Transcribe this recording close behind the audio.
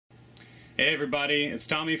Hey everybody, it's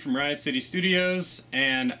Tommy from Riot City Studios,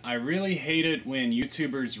 and I really hate it when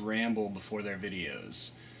YouTubers ramble before their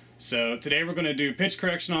videos. So today we're going to do pitch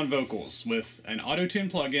correction on vocals with an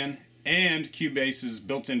Autotune plugin and Cubase's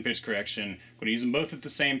built-in pitch correction. I'm going to use them both at the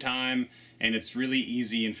same time, and it's really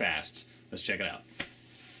easy and fast. Let's check it out.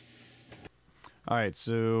 Alright,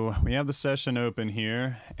 so we have the session open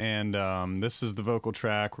here, and this is the vocal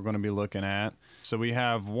track we're going to be looking at. So we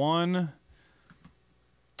have one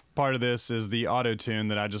part of this is the Autotune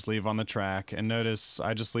that I just leave on the track, and notice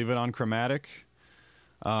I just leave it on Chromatic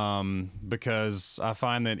because I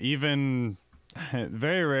find that even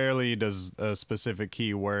very rarely does a specific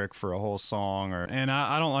key work for a whole song, and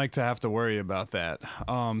I don't like to have to worry about that.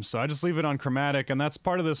 So I just leave it on Chromatic, and that's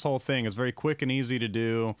part of this whole thing. It's very quick and easy to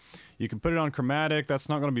do. You can put it on Chromatic. That's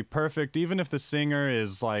not going to be perfect. Even if the singer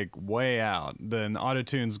is like way out, then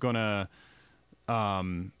Autotune's going to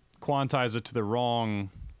quantize it to the wrong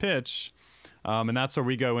pitch, and that's where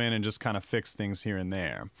we go in and just kind of fix things here and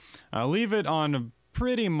there. I'll leave it on a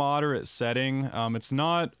pretty moderate setting. It's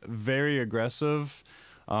not very aggressive,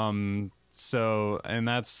 and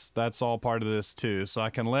that's all part of this too. So I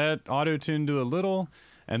can let Autotune do a little,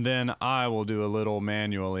 and then I will do a little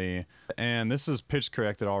manually. And this is pitch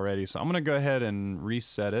corrected already, so I'm gonna go ahead and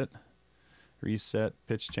reset it. Reset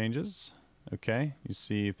pitch changes. Okay, you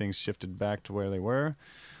see things shifted back to where they were.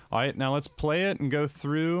 All right, now let's play it and go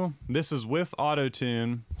through. This is with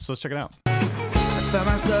Autotune, so let's check it out. I found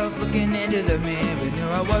myself looking into the mirror, knew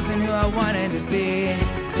I wasn't who I wanted to be.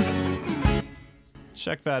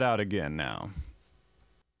 Check that out again now.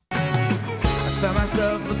 I found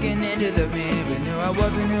myself looking into the mirror, knew I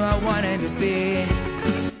wasn't who I wanted to be.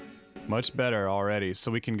 Much better already.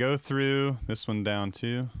 So we can go through this one down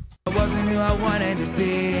too. I wasn't who I wanted to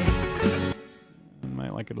be.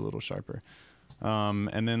 Might like it a little sharper.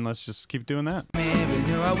 And then let's just keep doing that. Maybe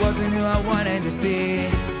knew I wasn't who I wanted to be.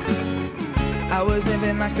 I was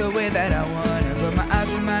living like the way that I wanted, but my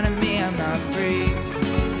eyes reminded me I'm not free.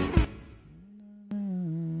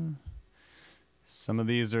 Some of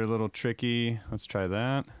these are a little tricky. Let's try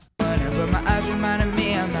that. But my eyes reminded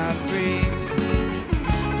me I'm not free.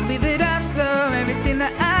 Believe that I saw everything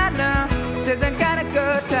that I know. Says I gotta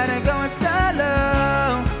go, tired of going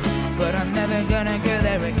solo, but I'm never gonna go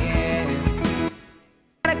there again.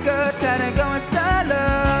 Go, tired of going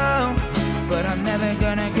solo, but I'm never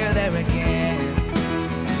gonna go there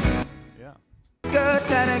again. Yeah. Go,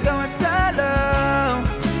 tired of going solo,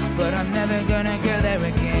 but I'm never gonna go there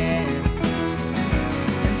again.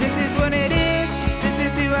 And this is what it is, this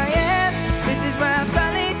is who I am, this is where I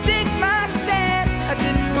finally take my stand. I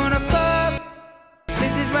didn't wanna fall,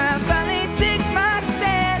 this is where I finally take my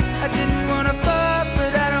stand. I didn't wanna fall,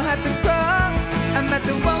 but I don't have to crawl. I'm at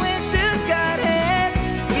the one with just got hands,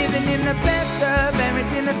 giving him the best of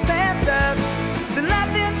everything that's left of. The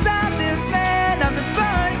life inside this man, I've been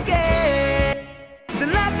born again. The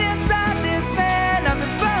life inside this man, I've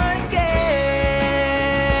been born again.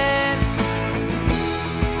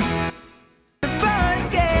 Born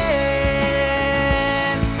again.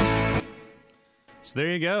 So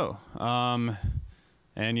there you go.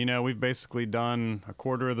 And you know, we've basically done a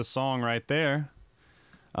quarter of the song right there.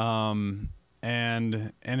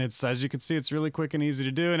 And it's, as you can see, it's really quick and easy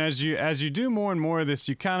to do. And as you do more and more of this,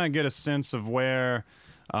 you kind of get a sense of where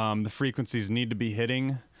the frequencies need to be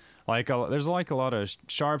hitting. Like there's like a lot of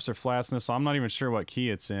sharps or flats in this, so I'm not even sure what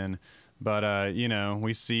key it's in. But you know,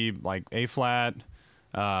 we see like A flat,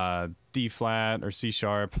 D flat, or C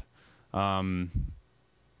sharp,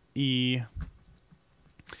 E.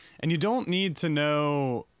 And you don't need to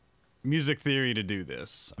know music theory to do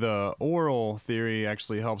this. The oral theory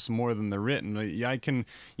actually helps more than the written. I can,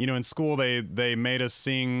 you know, in school they made us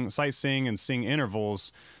sight sing and sing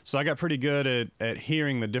intervals, so I got pretty good at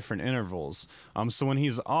hearing the different intervals. So when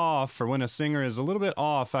he's off, or when a singer is a little bit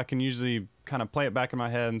off, I can usually kind of play it back in my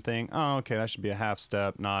head and think, oh, okay, that should be a half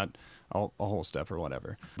step, not a whole step or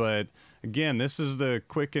whatever. But again, this is the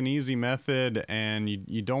quick and easy method, and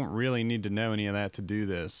you don't really need to know any of that to do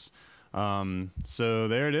this. So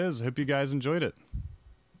there it is. I hope you guys enjoyed it.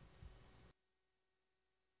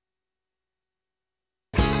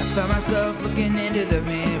 I found myself looking into the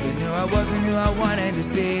mirror, knew I wasn't who I wanted to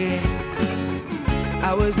be.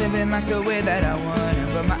 I was living like the way that I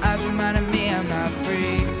wanted, but my eyes reminded me I'm not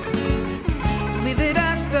free. Believe that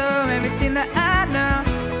I saw everything that I know.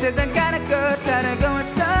 Says I gotta go, tired of going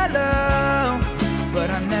solo, but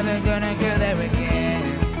I'm never gonna go there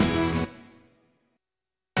again.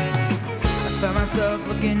 I found myself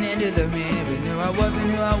looking into the mirror, knew I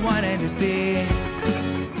wasn't who I wanted to be.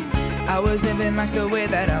 I was living like the way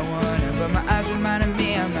that I wanted, but my eyes reminded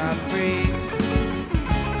me I'm not free.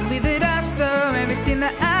 Believe that I saw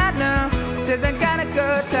that I know says I gotta go,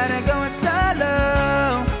 time to go